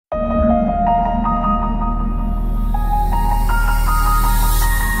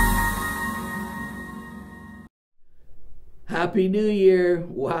Happy New Year.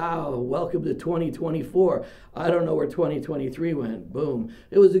 Wow. Welcome to 2024. I don't know where 2023 went. Boom.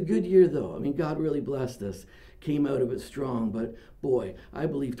 It was a good year, though. I mean, God really blessed us. Came out of it strong. But boy, I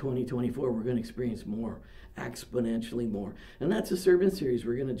believe 2024 we're going to experience more, exponentially more. And that's a sermon series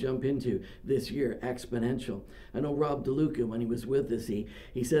we're going to jump into this year, exponential. I know Rob DeLuca, when he was with us, he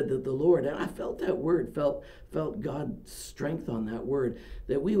said that the Lord, and I felt that word, felt God's strength on that word,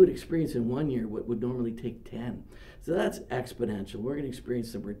 that we would experience in 1 year what would normally take 10. So that's exponential. We're going to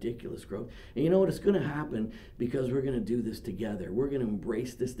experience some ridiculous growth. And you know what? It's going to happen because we're going to do this together. We're going to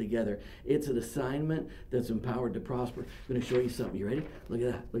embrace this together. It's an assignment that's empowered to prosper. I'm going to show you something. You ready? Look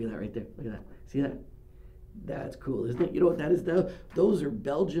at that. Look at that right there. Look at that. See that? That's cool, isn't it? You know what that is? Those are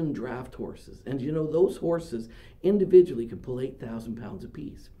Belgian draft horses. And you know, those horses individually can pull 8,000 pounds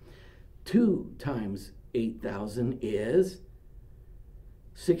apiece. 2 times 8,000 is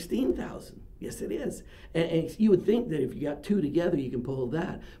 16,000. Yes, it is. And you would think that if you got 2 together, you can pull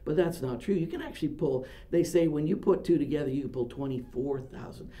that. But that's not true. You can actually pull, they say when you put 2 together, you can pull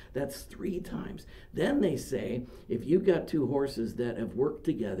 24,000. That's 3 times. Then they say if you've got 2 horses that have worked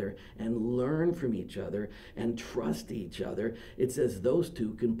together and learn from each other and trust each other, it says those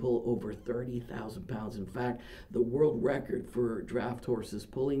 2 can pull over 30,000 pounds. In fact, the world record for draft horses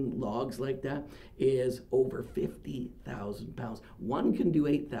pulling logs like that is over 50,000 pounds. 1 can do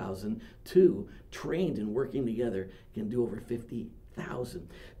 8,000, 2 trained and working together can do over 50,000.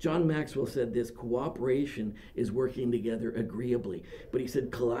 John Maxwell said this: cooperation is working together agreeably, but he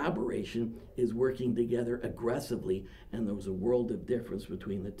said collaboration is working together aggressively, and there was a world of difference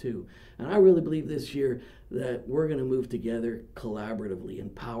between the two. And I really believe this year that we're going to move together collaboratively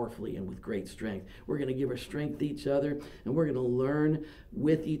and powerfully and with great strength. We're going to give our strength to each other, and we're going to learn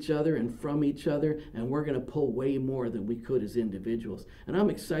with each other and from each other, and we're going to pull way more than we could as individuals. And I'm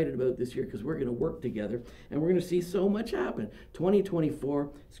excited about this year because we're going to work together, and we're going to see so much happen. 2024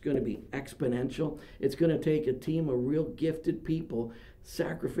 is going to be exponential. It's going to take a team of real gifted people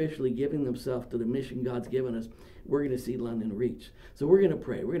sacrificially giving themselves to the mission God's given us. We're going to see London reach. So we're going to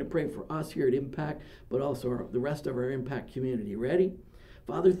pray. We're going to pray for us here at Impact, but also the rest of our Impact community. Ready?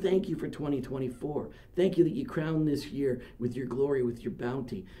 Father, thank you for 2024. Thank you that you crown this year with your glory, with your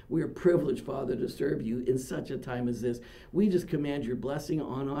bounty. We are privileged, Father, to serve you in such a time as this. We just command your blessing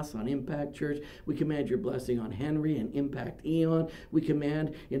on us, on Impact Church. We command your blessing on Henry and Impact Eon. We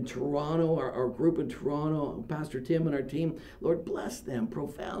command in Toronto, our group in Toronto, Pastor Tim and our team. Lord, bless them,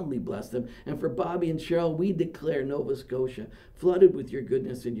 profoundly bless them. And for Bobby and Cheryl, we declare Nova Scotia flooded with your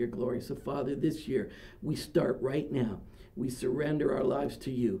goodness and your glory. So, Father, this year, we start right now. We surrender our lives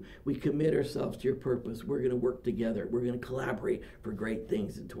to you. We commit ourselves to your purpose. We're going to work together. We're going to collaborate for great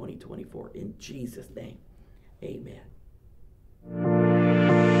things in 2024. In Jesus' name, amen.